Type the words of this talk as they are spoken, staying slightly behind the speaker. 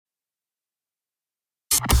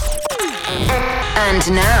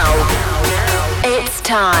And now, it's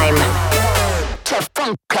time to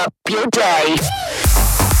funk up your day.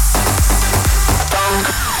 Funk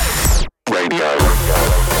Radio.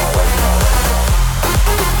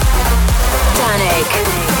 Danik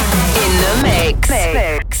in the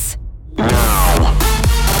mix. Now,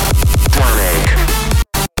 Danik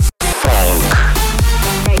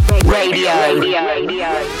Funk Radio.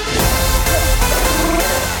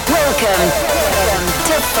 Welcome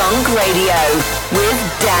to Funk Radio with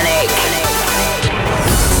Danik.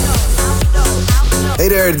 Hey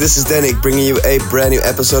there, this is Danik bringing you a brand new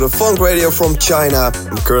episode of Funk Radio from China.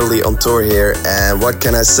 I'm currently on tour here, and what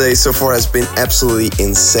can I say? So far has been absolutely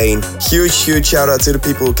insane. Huge shout out to the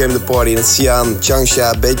people who came to the party in Xi'an,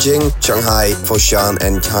 Changsha, Beijing, Shanghai, Foshan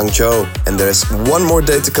and Hangzhou. And there's one more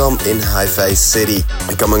day to come in Hefei City.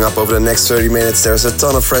 And coming up over the next 30 minutes, there's a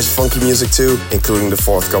ton of fresh funky music too, including the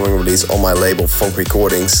forthcoming release on my label Funk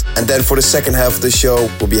Recordings. And then for the second half of the show,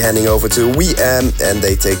 we'll be handing over to WeAm, and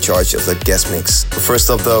they take charge of the guest mix. First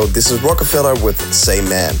up though, this is Rockefeller with Same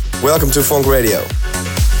Man. Welcome to Funk Radio.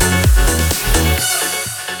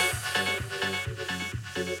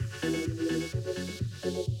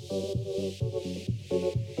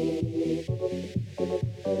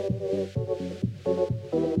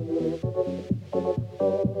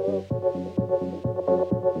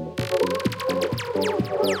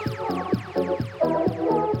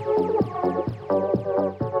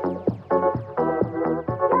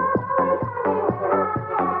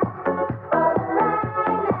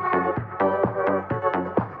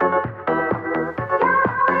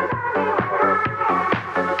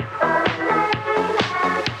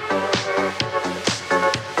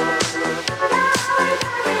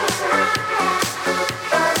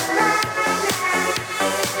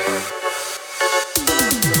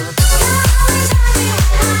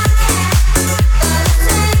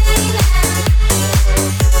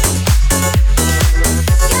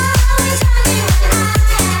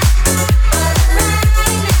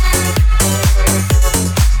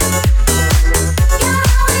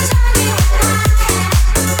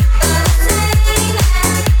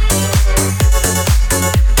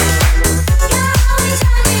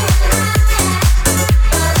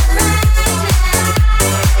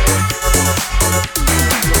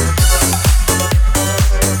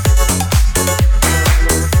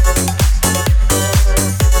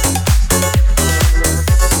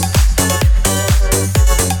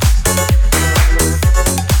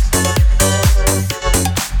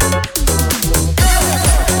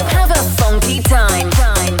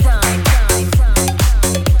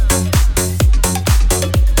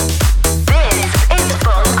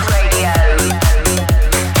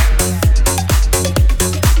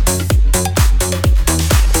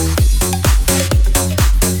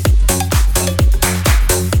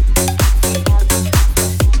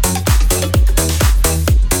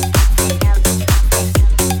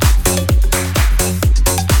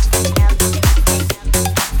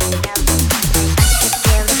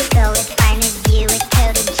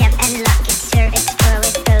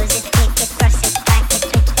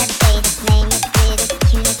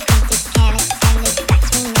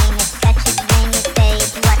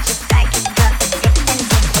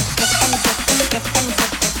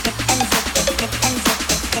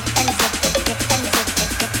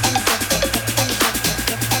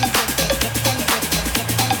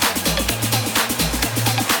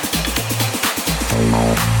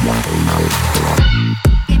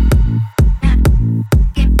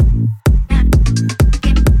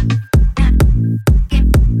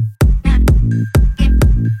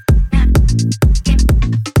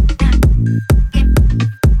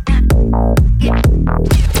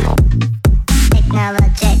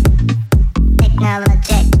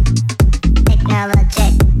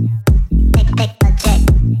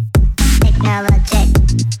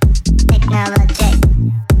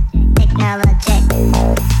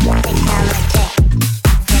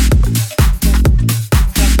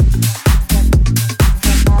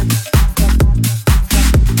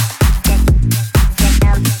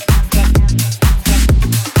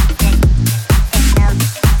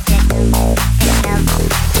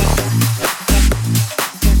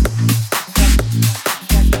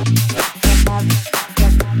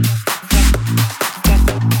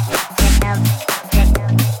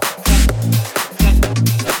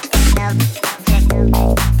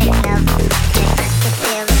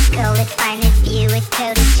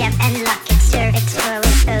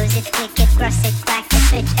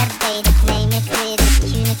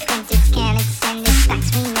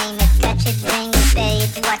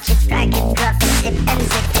 Zip and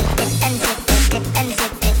zip, dip and zip, dip and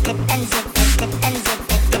zip, dip and zip, dip and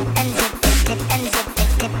zip.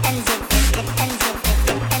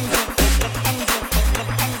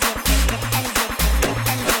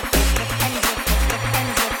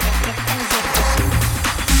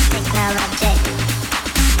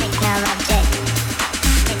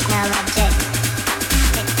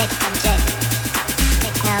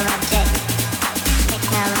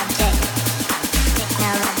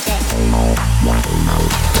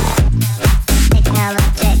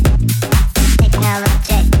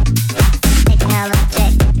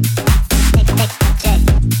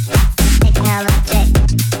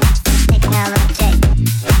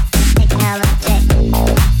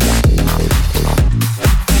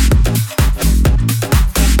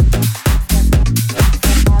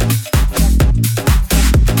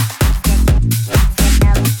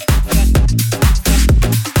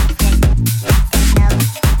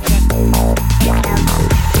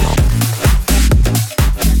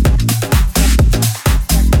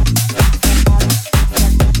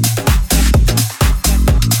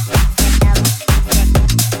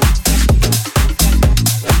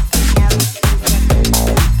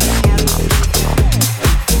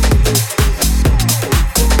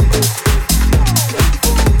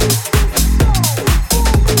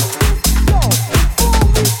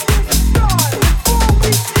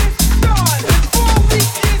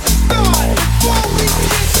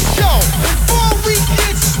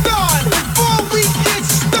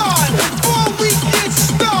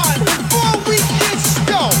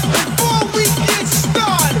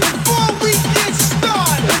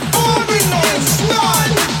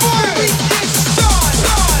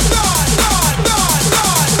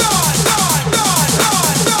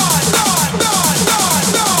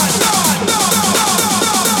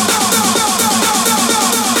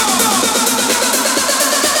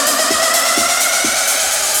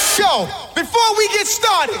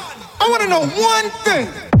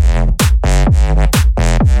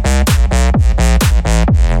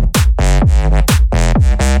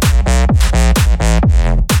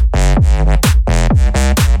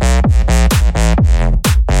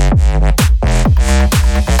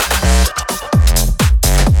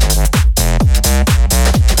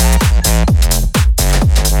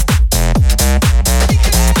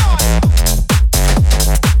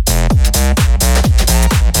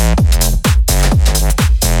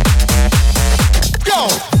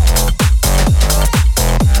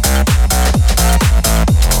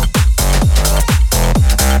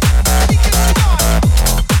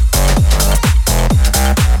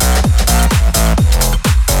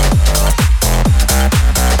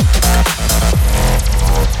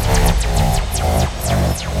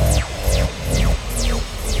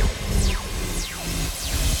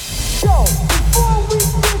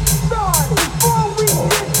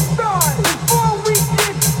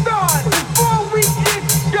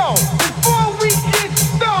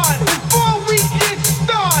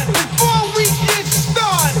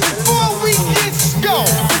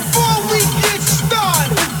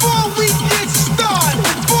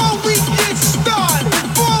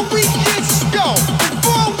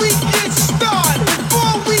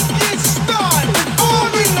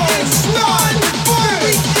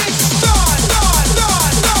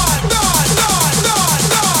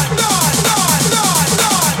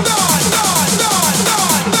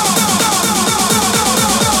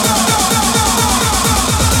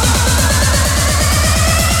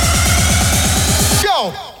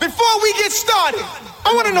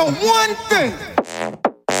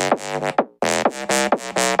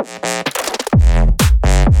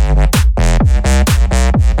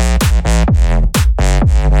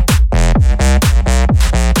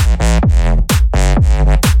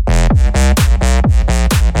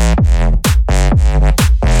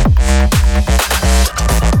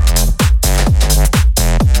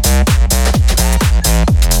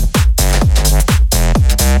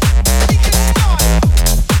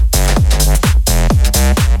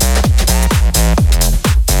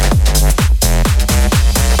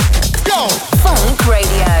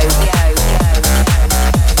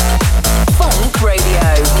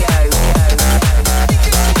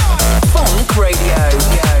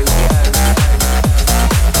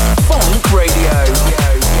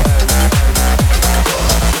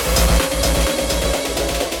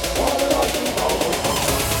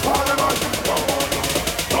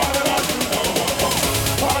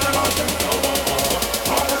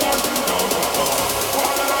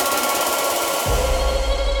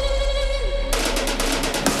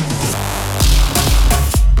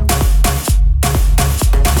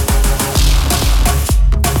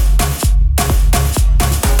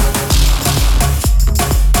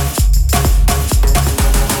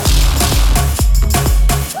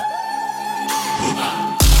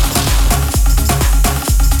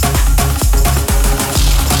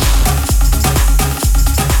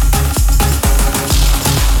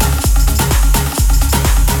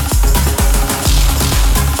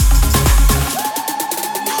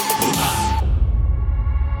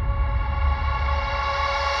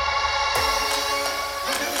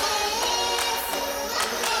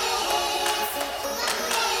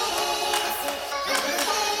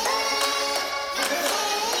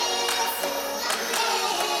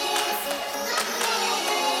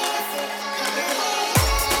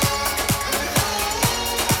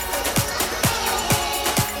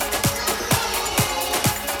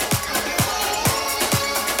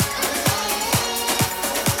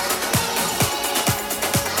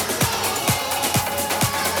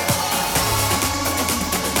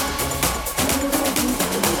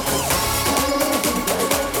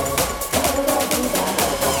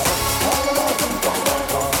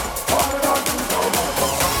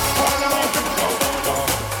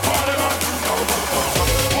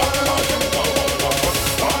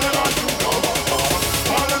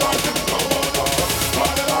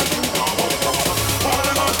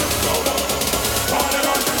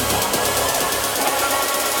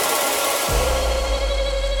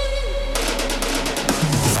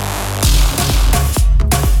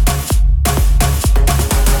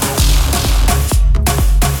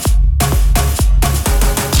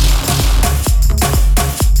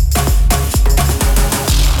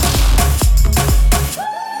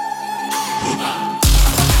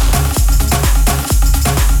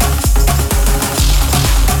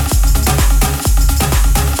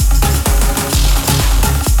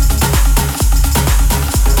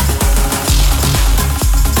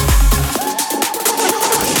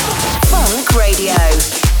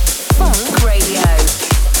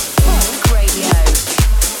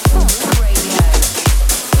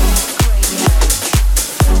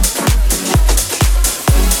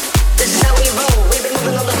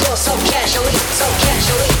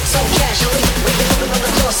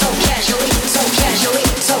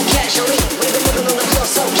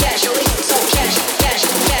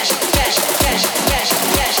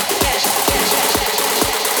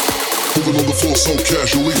 so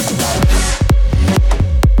casually.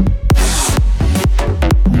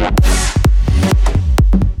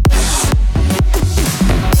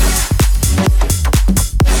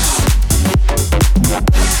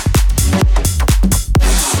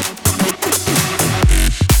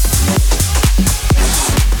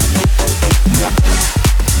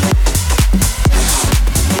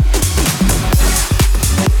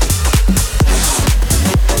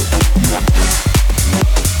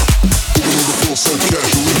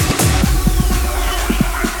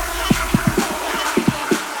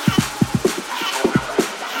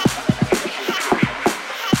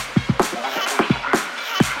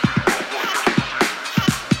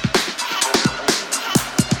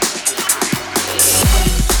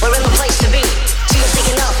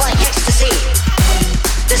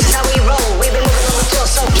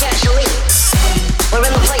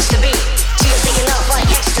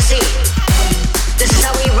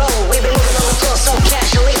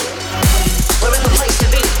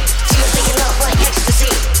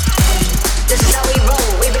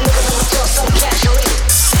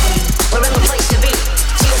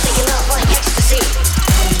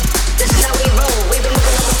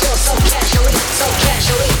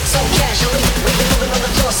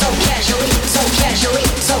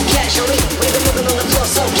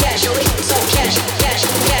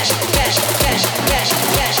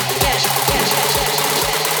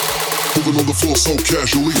 On the floor so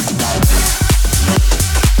casually.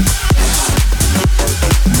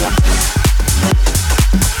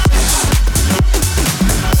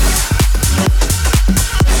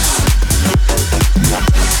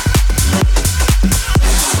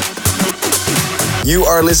 You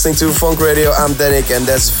are listening to Funk Radio. I'm Danik, and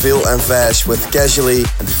that's Vil and Vash with Casually.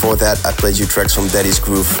 And before that, I played you tracks from Daddy's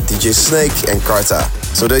Groove, DJ Snake, and Karta.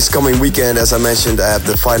 So this coming weekend, as I mentioned, I have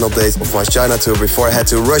the final date of my China tour before I head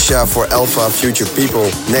to Russia for Alpha Future People.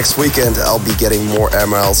 Next weekend, I'll be getting more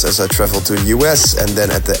emeralds as I travel to the US, and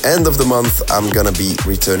then at the end of the month, I'm gonna be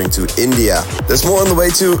returning to India. There's more on the way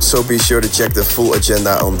too, so be sure to check the full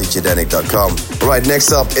agenda on djdanik.com. Alright,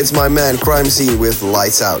 next up, it's my man Crime Scene with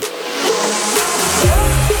Lights Out.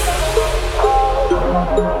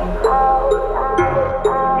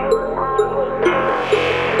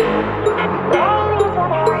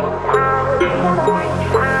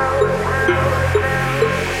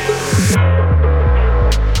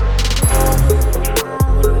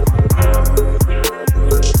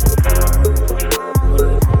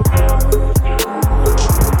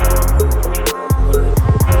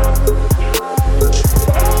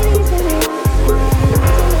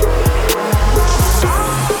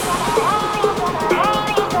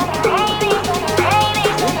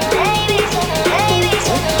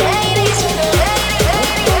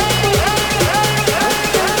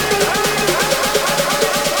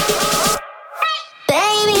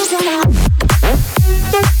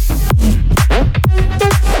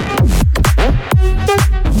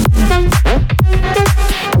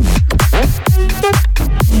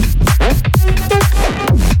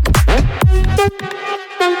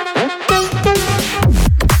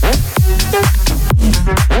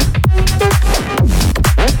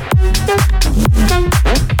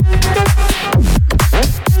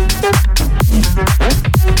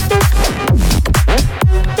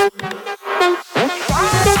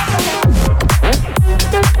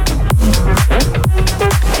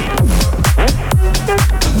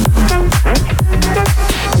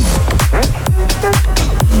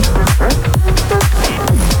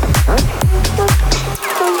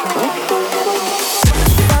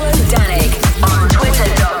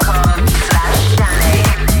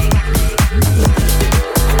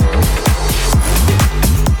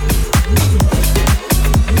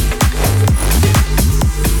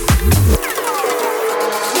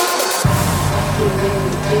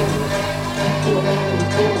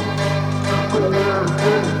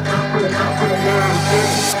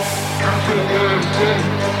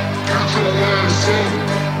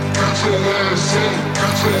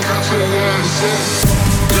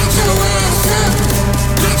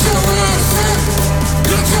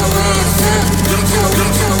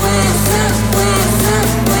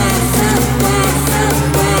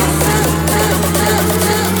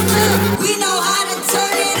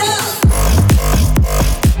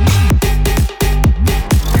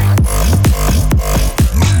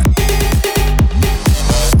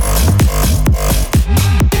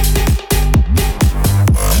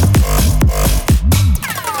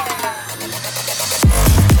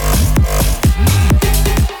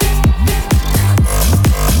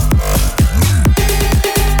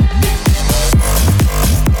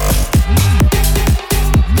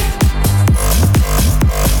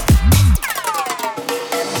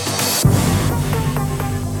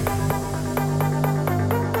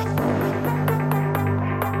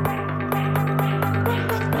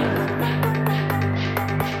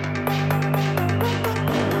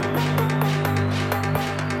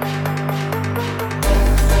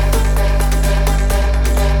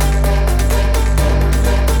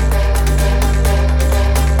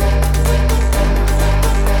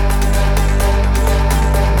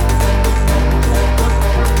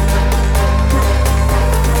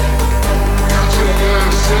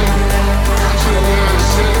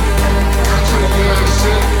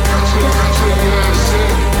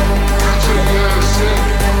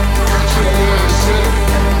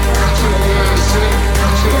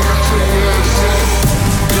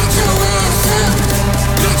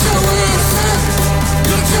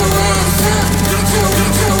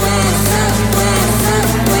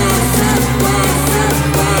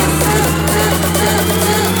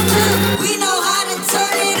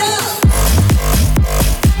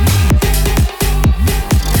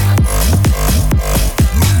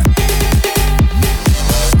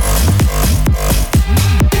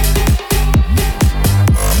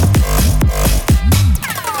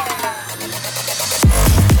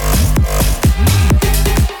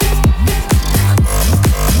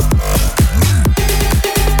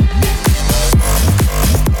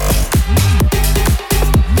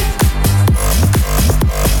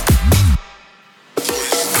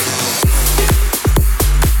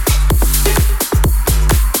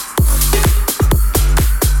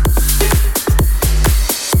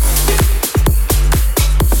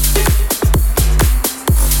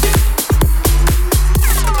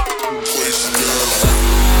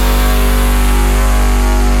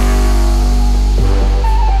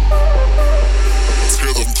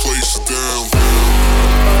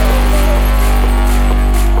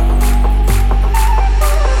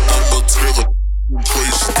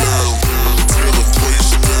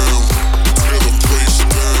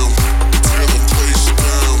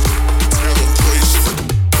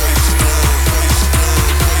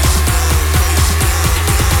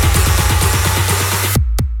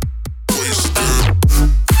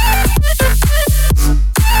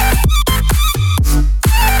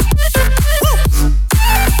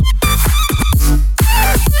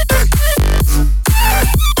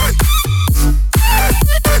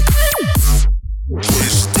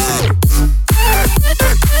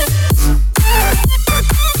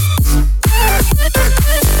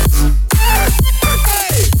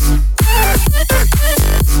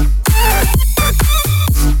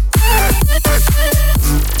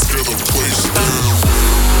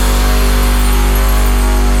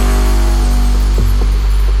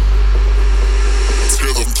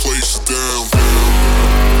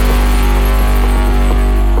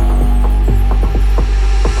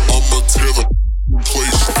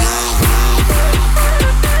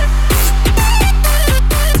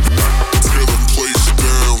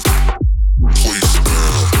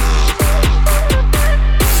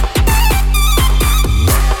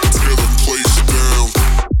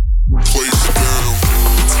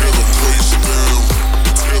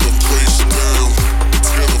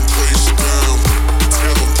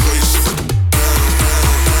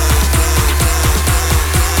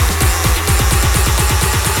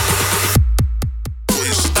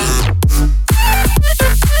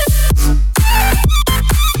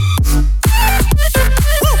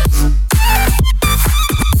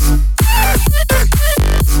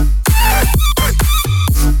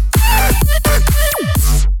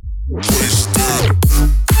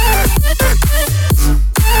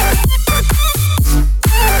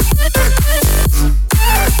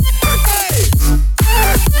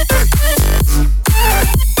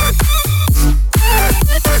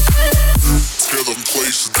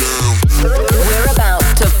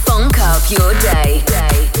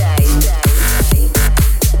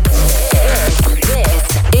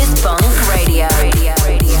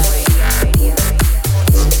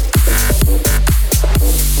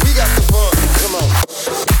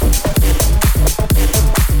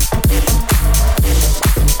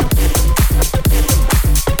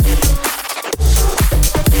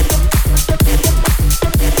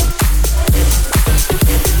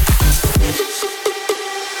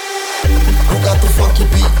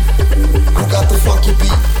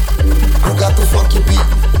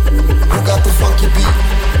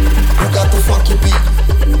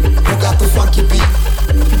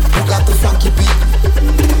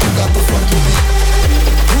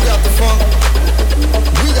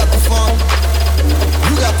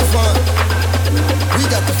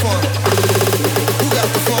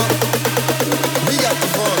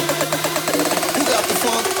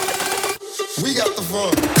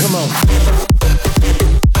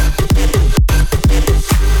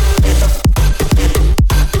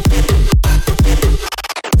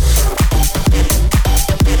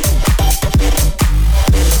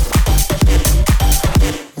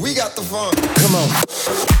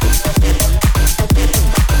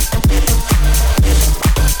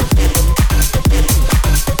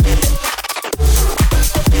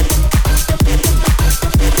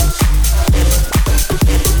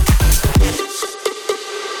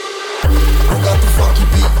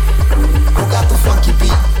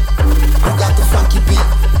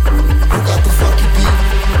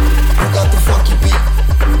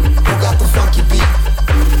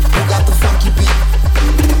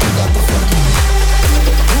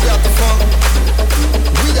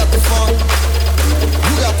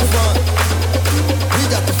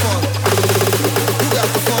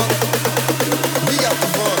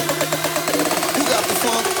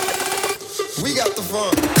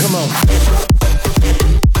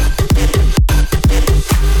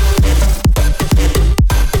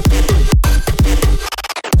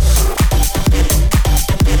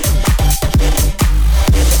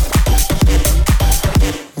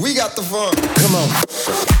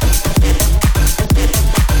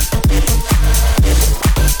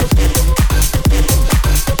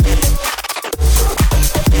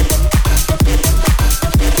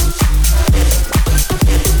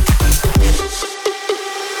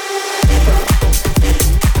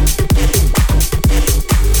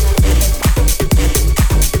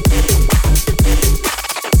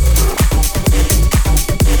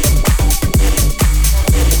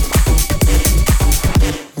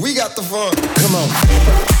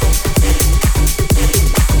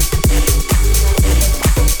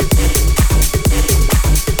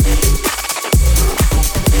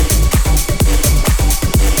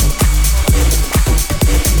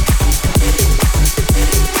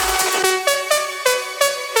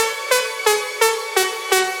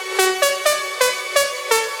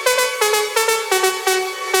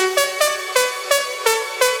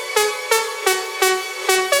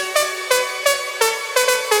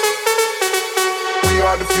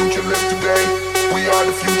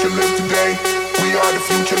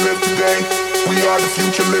 We are the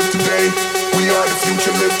future, live today. We are the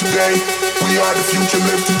future, live today. We are the future,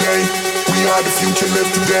 live today. We are the future,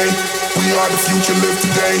 live today. We are the future, live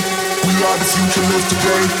today. We are the future, live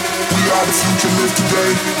today. We are the future, live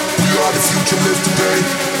today. We are the future, live today.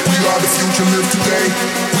 We are the future, live today.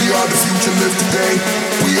 We are the future, live today.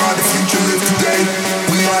 We are the future, live today.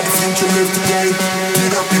 We are the future, live today.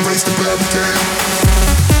 Get up, erase the barricade.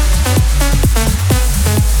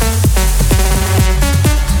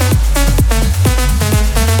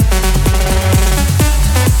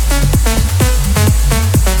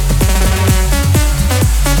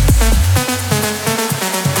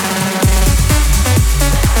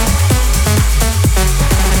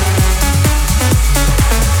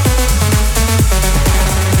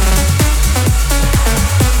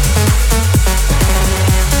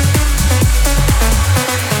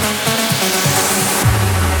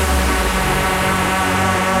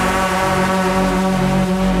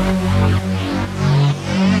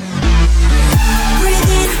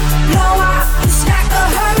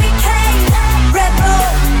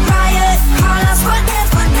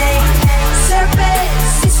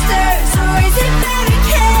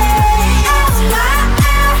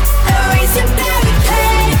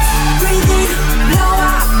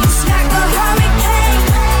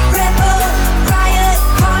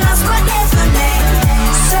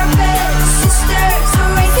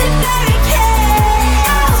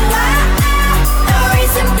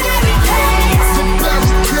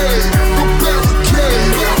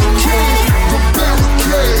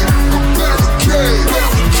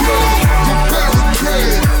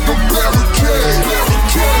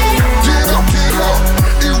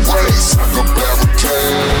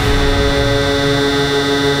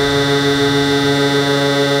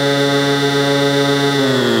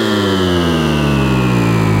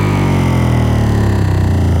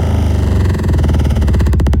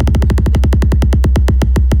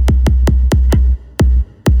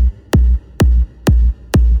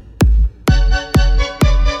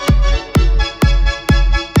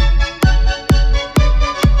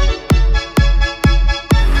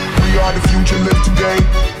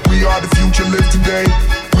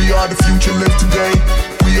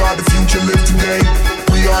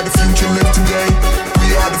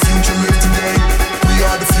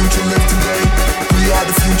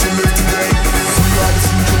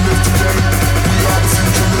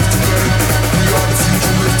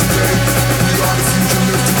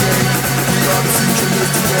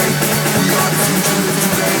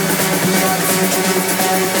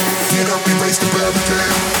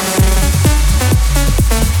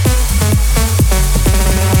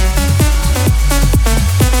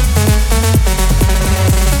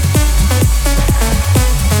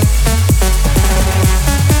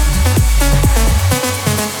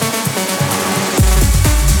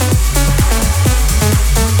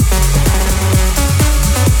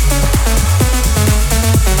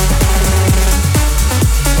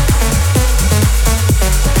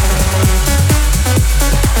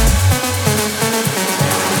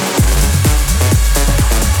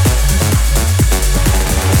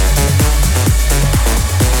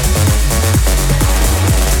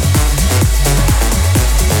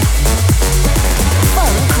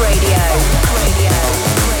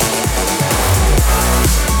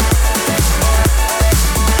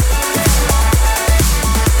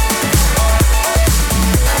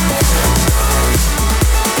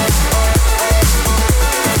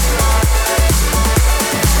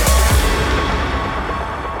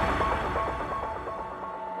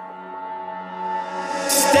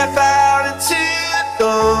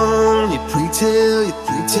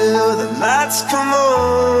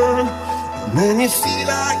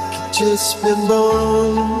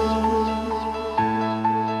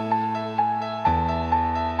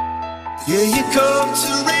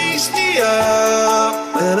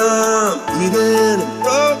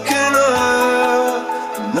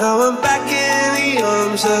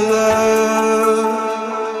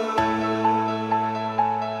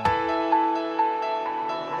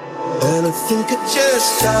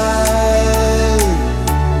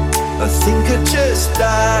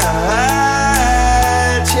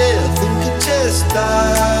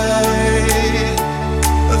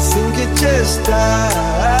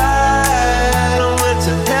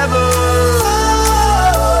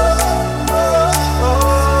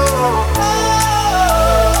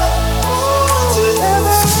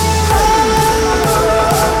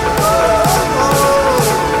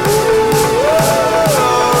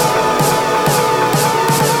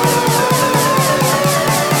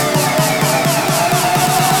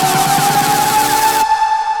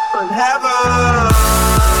 Heaven.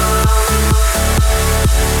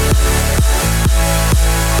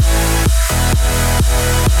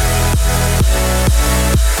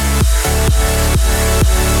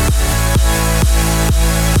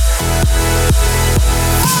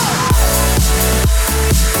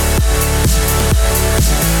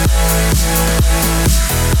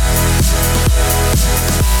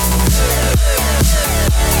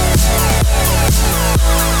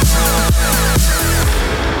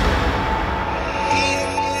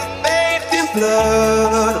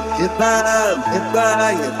 your love and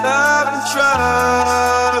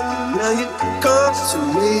drug. Now you come to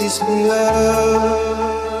raise me up.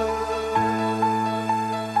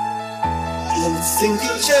 And I think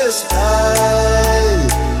you just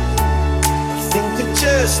died. I think you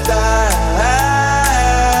just died.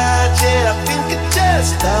 Yeah, I think you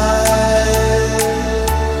just died.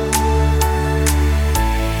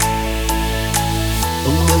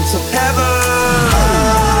 And went to heaven.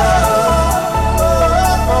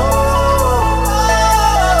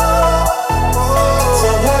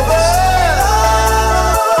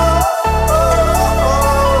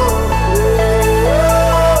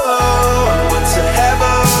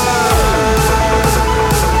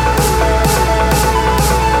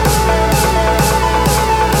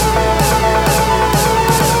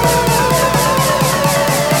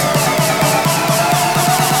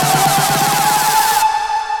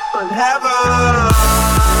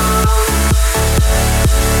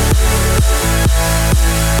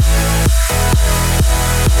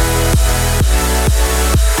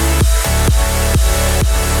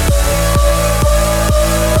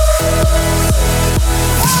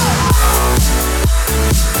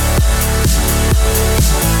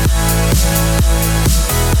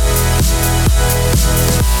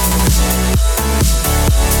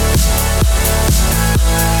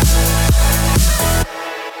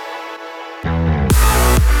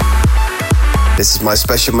 This is my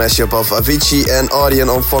special mashup of Avicii and Audien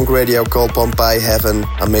on Funk Radio called Pompeii Heaven.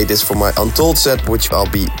 I made this for my Untold set, which I'll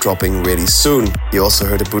be dropping really soon. You also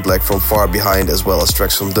heard a bootleg from Far Behind, as well as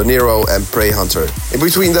tracks from Donero and Prey Hunter. In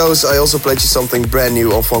between those, I also played you something brand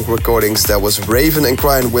new on Funk Recordings. That was Raven and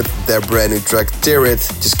Crine with their brand new track Tear It.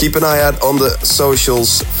 Just keep an eye out on the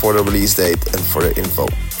socials for the release date and for the info.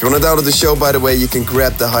 If you want to download the show, by the way, you can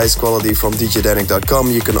grab the highest quality from djdanik.com.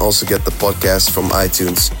 You can also get the podcast from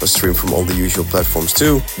iTunes or stream from all the usual platforms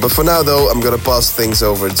too. But for now, though, I'm going to pass things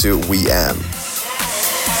over to We Am.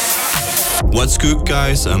 What's good,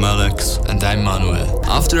 guys? I'm Alex. And I'm Manuel.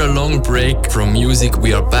 After a long break from music,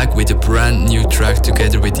 we are back with a brand new track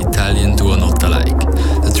together with Italian duo Not Alike.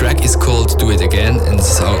 The track is called Do It Again and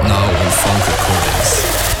is out now on Funk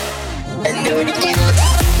Recordings.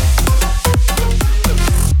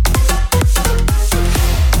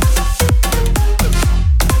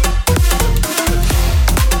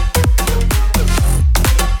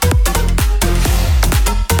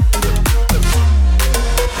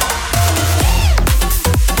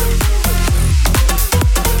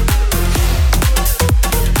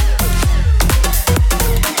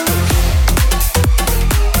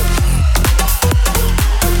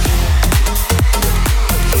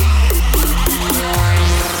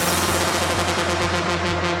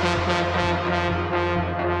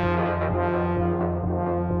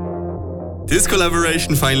 This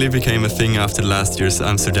collaboration finally became a thing after last year's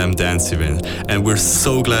Amsterdam Dance event, and we're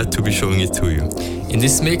so glad to be showing it to you. In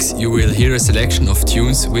this mix, you will hear a selection of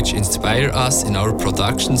tunes which inspire us in our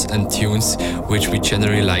productions and tunes which we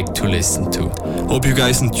generally like to listen to. Hope you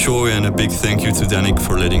guys enjoy, and a big thank you to Danik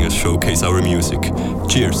for letting us showcase our music.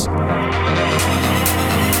 Cheers!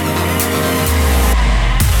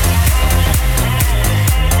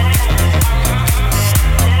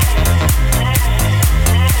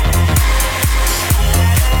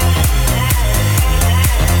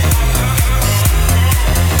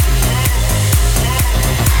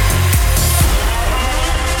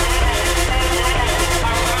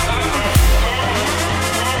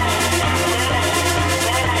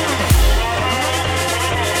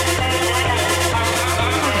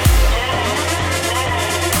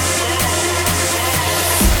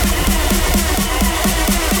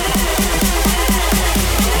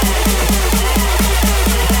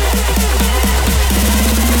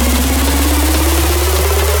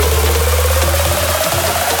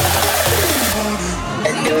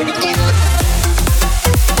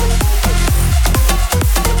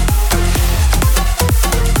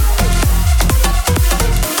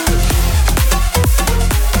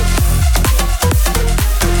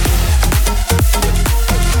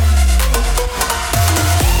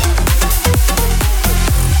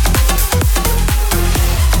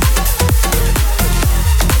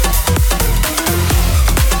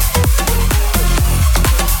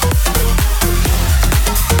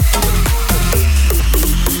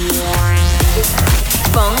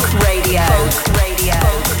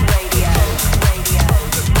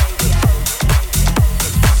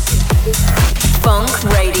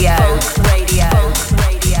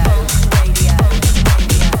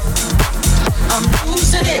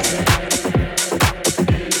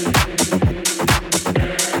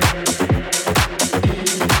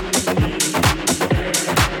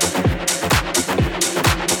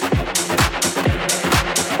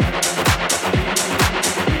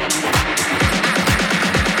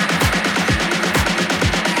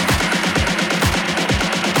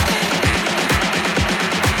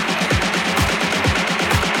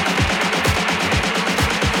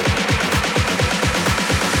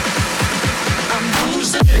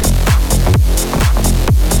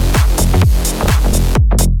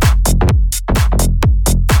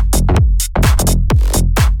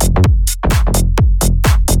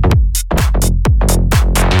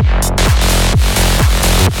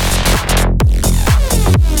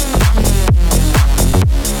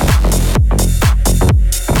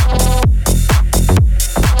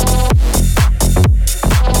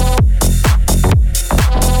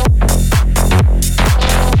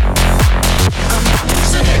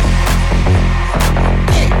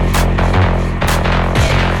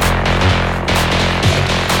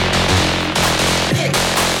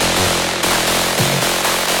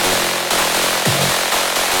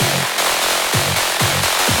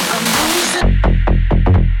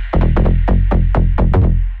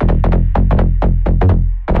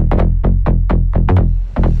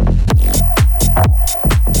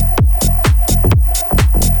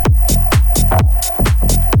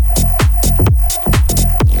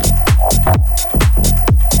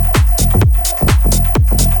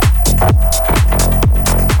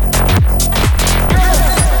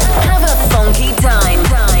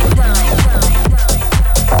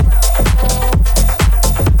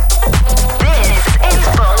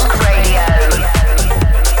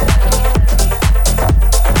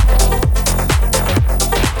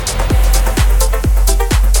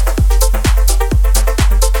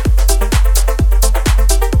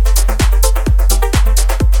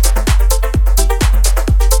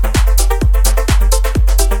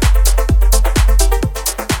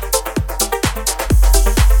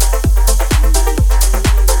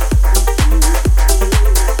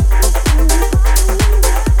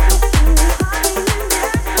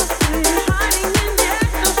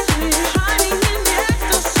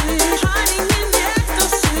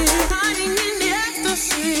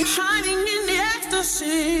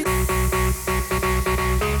 ecstasy.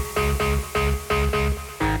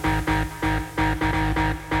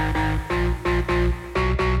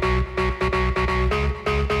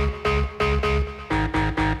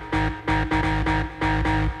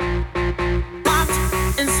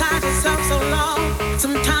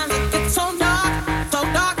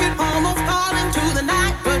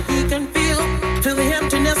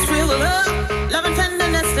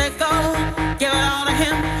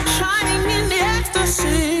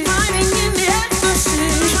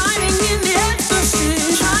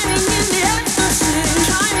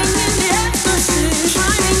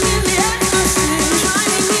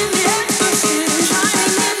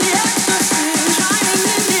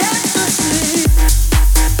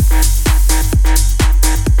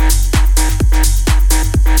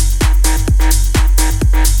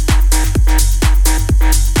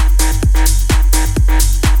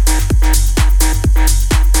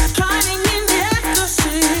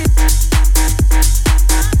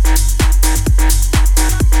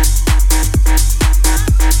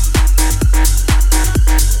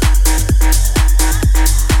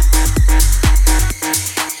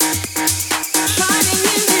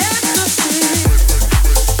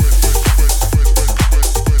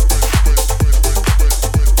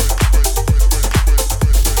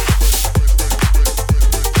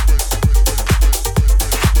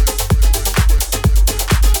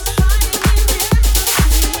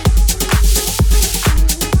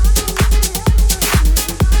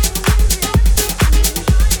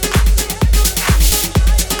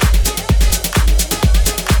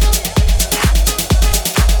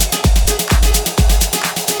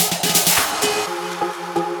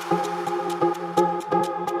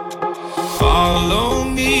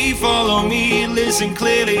 Follow me, listen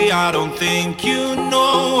clearly. I don't think you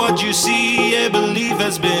know what you see. I believe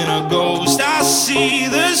has been a ghost. I see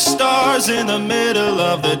the stars in the middle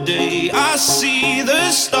of the day. I see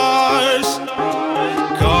the stars.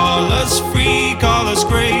 Call us free, call us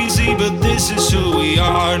crazy, but this is who we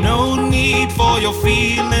are. No need for your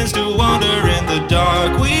feelings to wander in the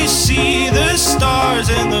dark. We see the stars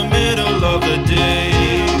in the middle of the day.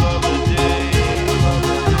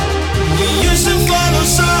 Used to follow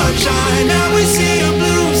sunshine, now we see a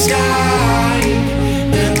blue sky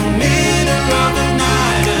in the middle of the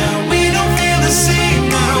night, and we don't feel the same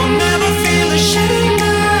now, never feel ashamed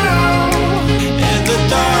now. In the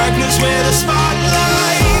darkness where the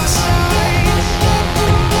spotlights.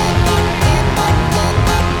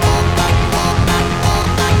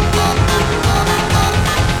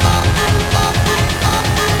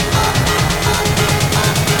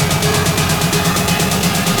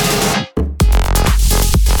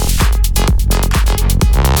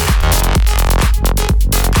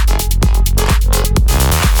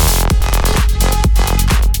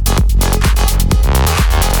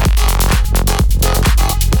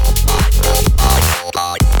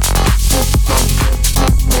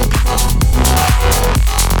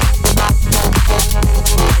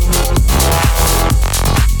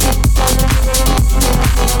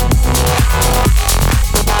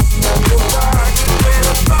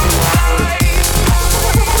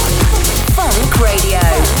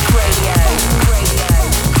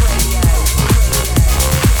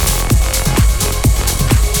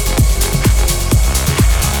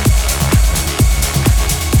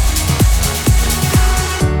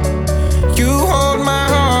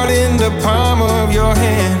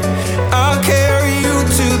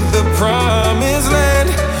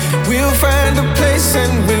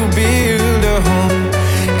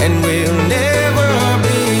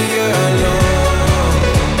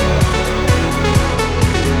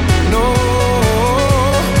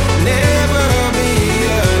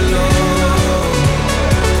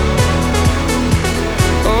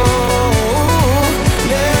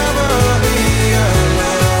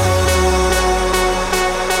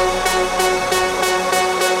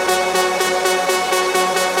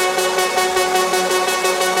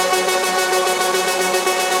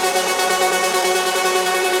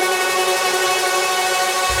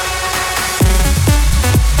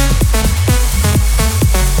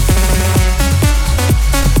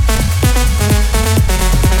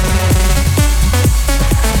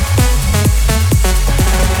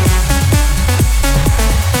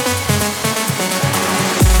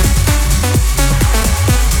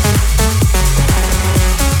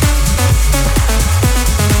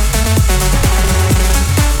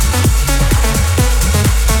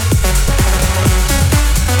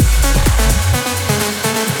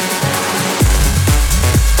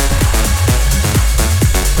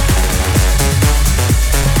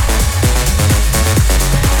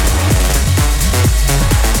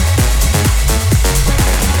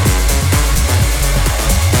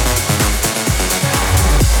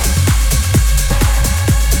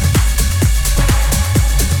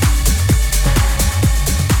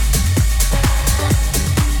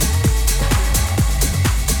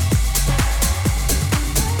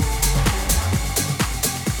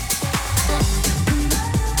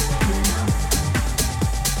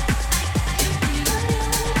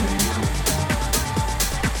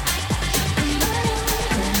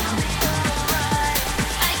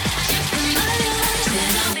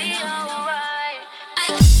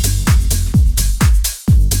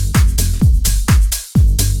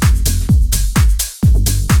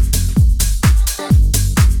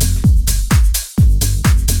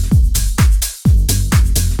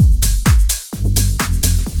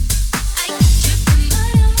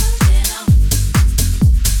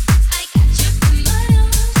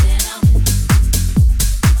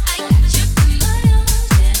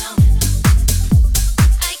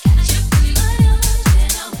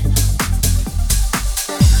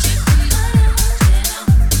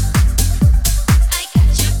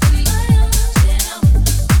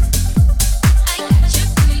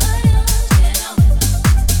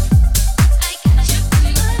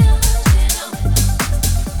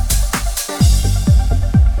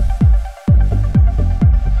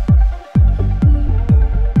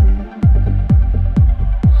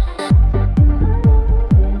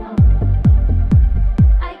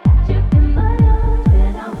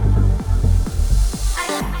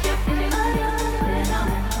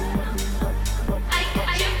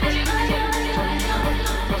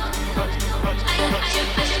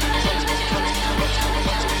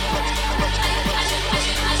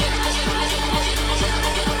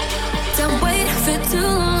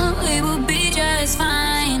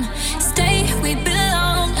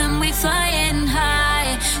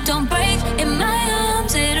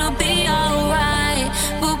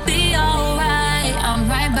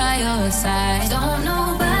 side. Don't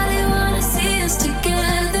nobody wanna see us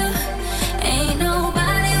together. Ain't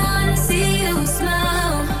nobody wanna see you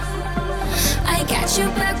smile. I got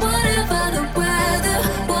your back, whatever the weather,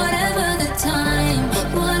 whatever the time,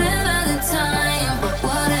 whatever the time,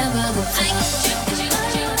 whatever the time.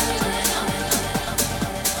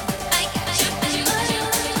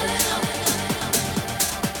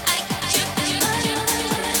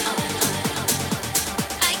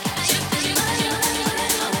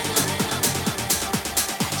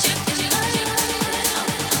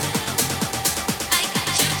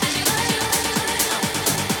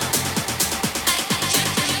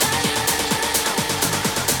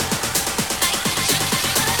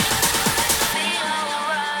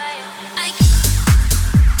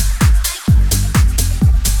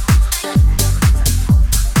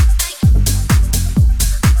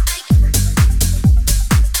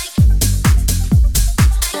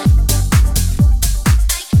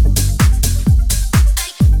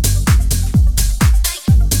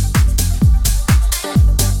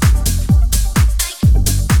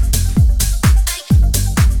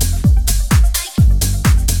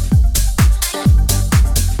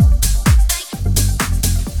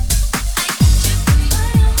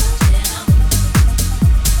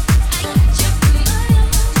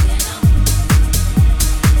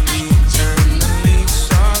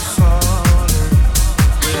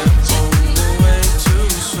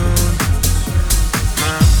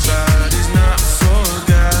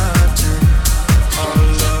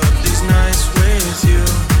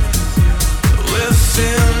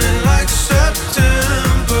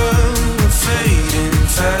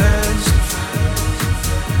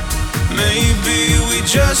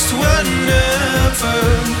 just were never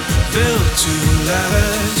built to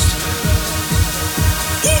last.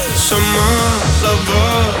 Summer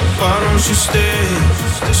lover, why don't you stay?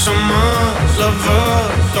 Summer lover,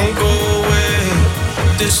 don't go away.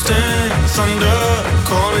 Distant thunder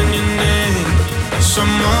calling your name.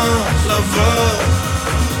 Summer lover,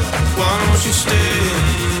 why don't you stay?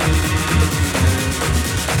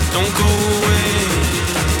 Don't go away.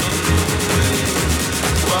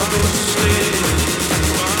 Why don't you stay?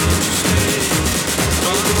 Why don't you stay?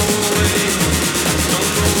 Don't go away.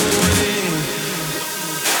 Don't go away.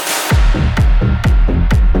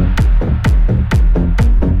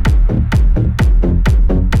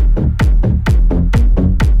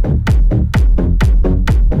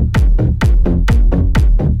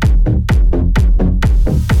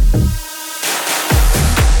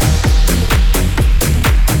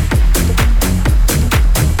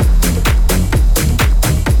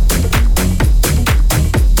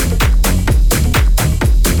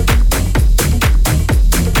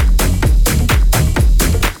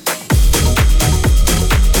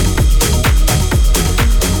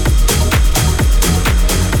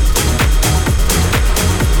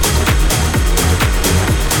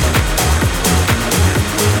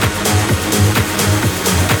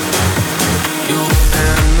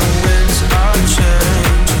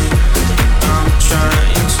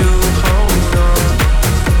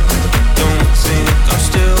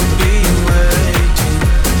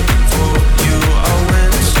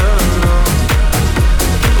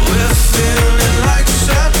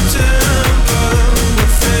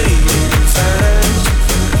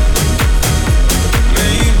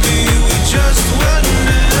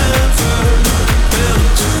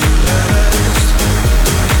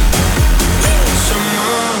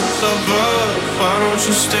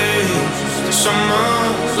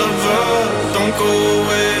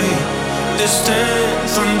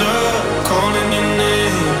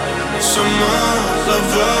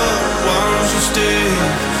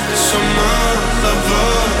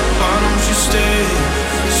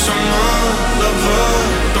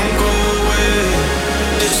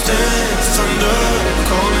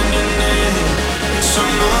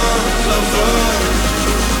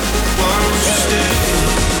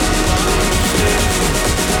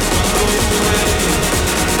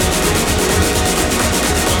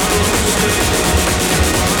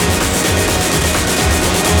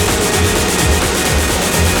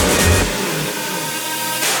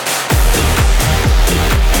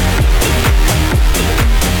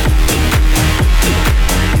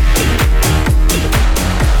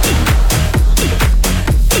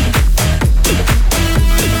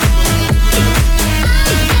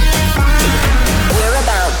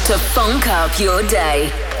 Your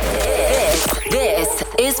day. This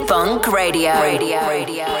is Funk Radio. Release me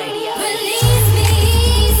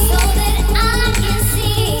so that I can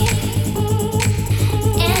see,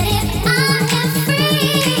 and if I am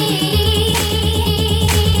free,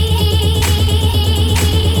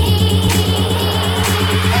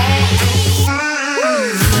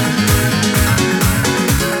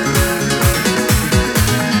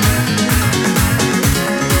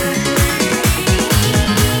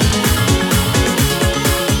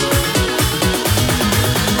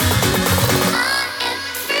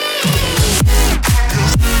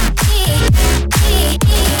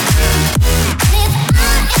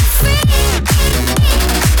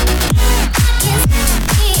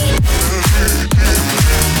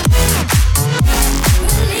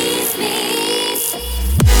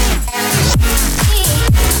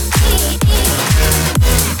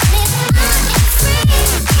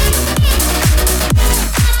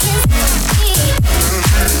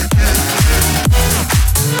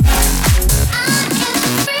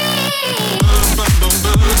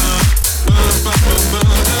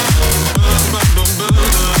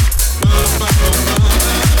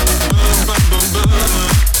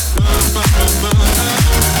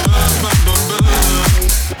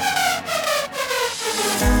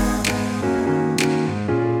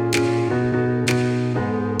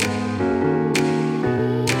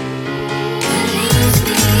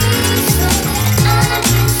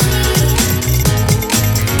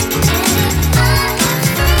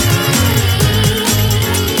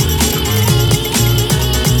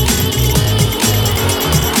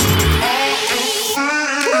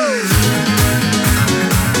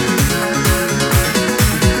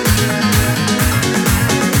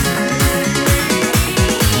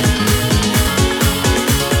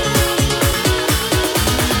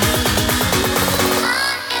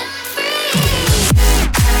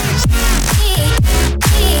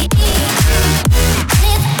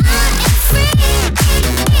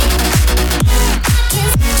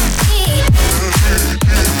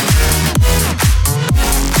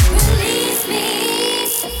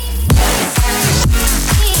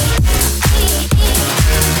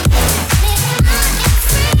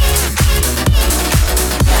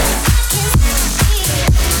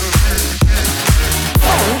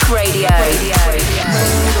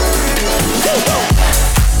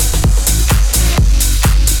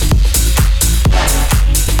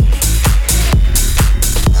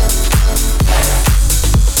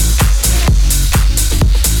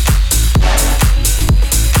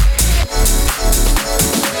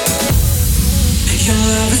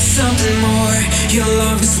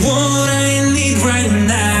 what I need right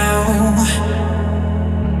now.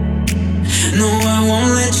 No, I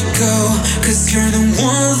won't let you go, 'cause you're the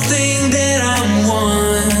one thing that I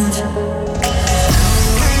want.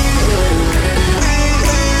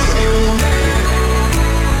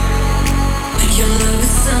 Your love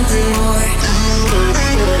is something more.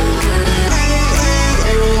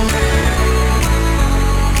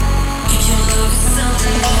 Your love is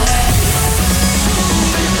something more.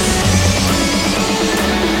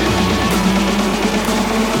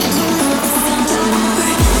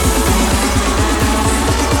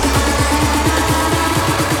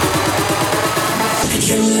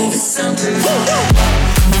 Your love is something more.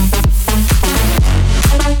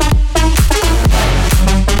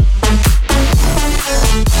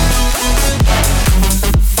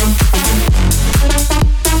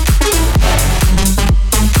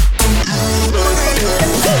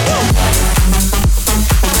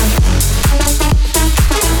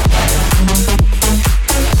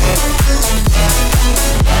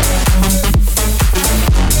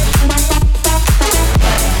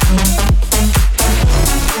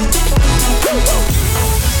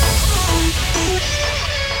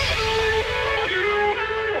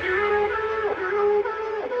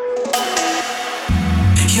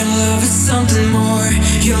 Your love is something more.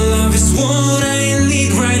 Your love is what I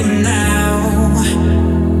need right now.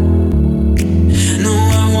 No,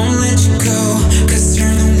 I won't let you go, 'cause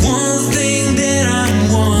you're the one thing that I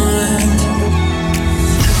want.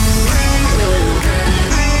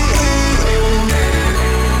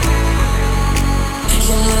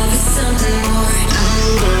 Your love is something more.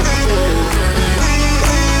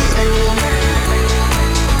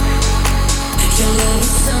 Your love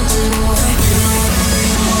is something more.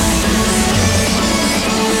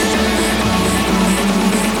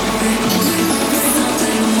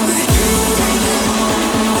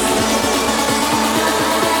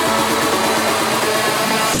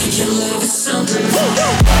 Your love is something more.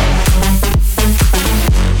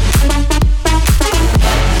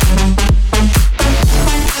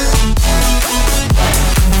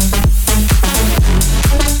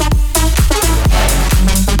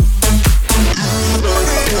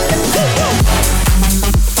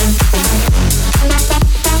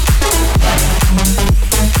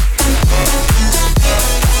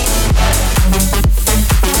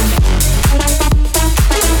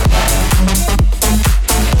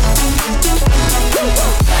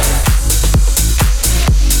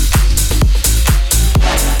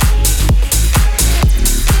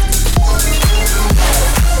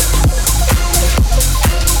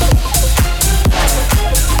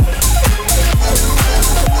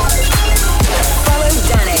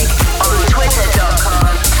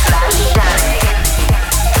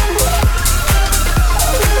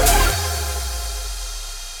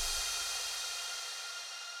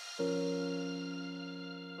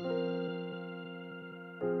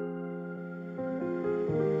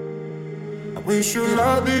 Wish you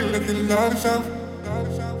love me like you love yourself.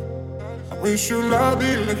 I wish you love me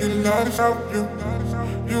like you love yourself. You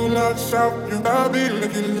love yourself. You love me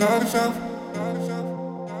like you love yourself.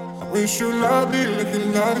 I wish you love me like you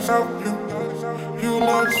love yourself. You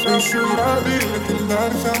love yourself. Wish you love me like you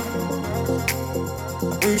love yourself.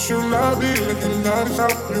 I wish you love me like you love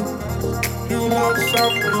yourself. You love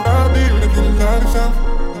yourself. You love me like you love yourself.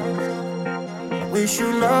 I wish you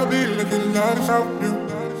love me like you love yourself.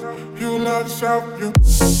 You love yourself, you.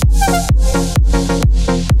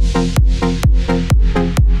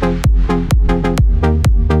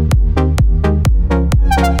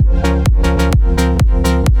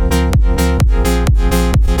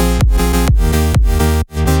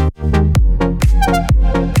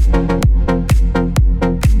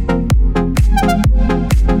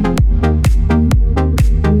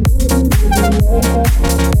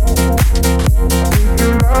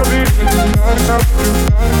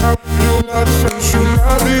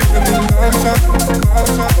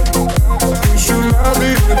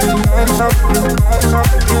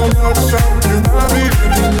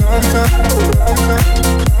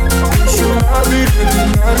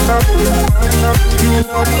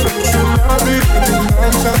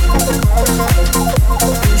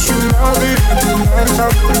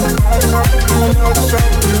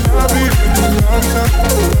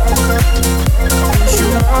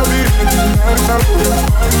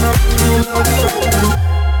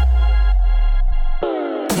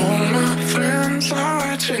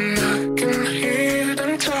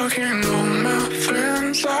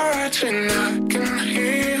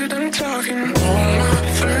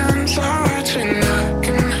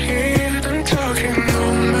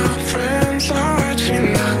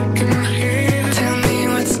 Tell me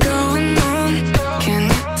what's going on. Can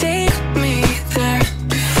you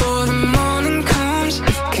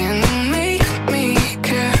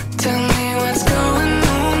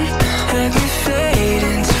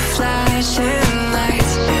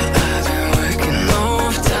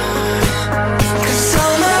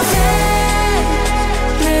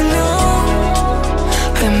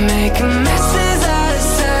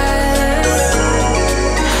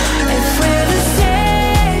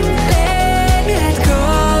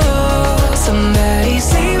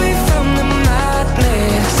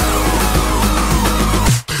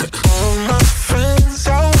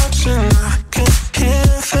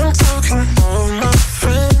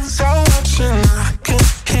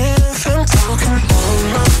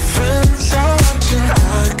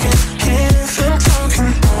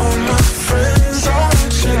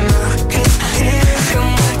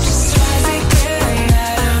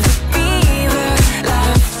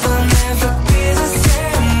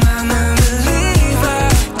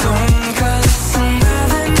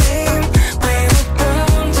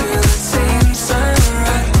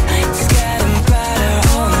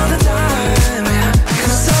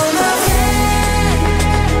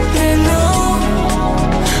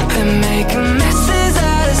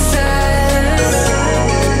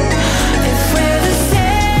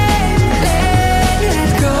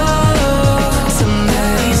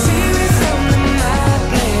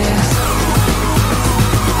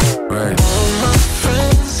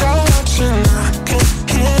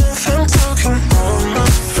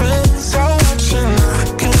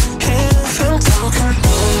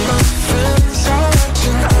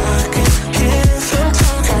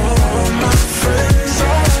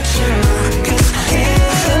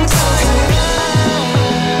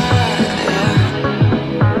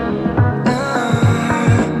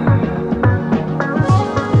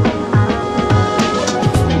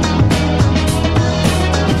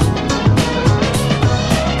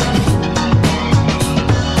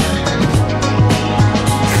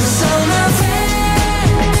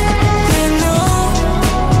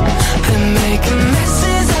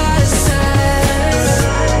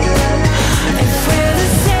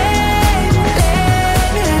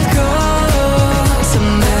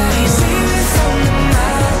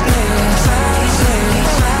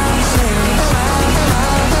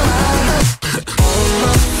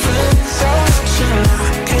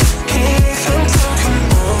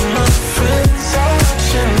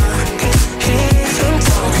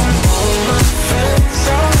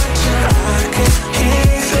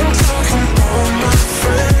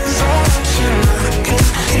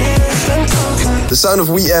sound of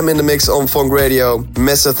We Am in the Mix on Funk Radio.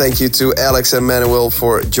 Massive thank you to Alex and Manuel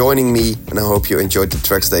for joining me, and I hope you enjoyed the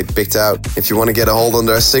tracks they picked out. If you want to get a hold on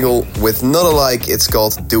their single with Not Alike, it's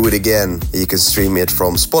called Do It Again. You can stream it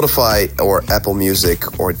from Spotify or Apple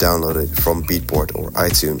Music or download it from Beatport or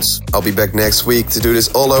iTunes. I'll be back next week to do this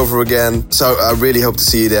all over again, so I really hope to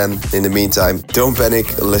see you then. In the meantime, don't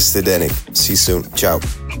panic, listen to Danik. See you soon. Ciao.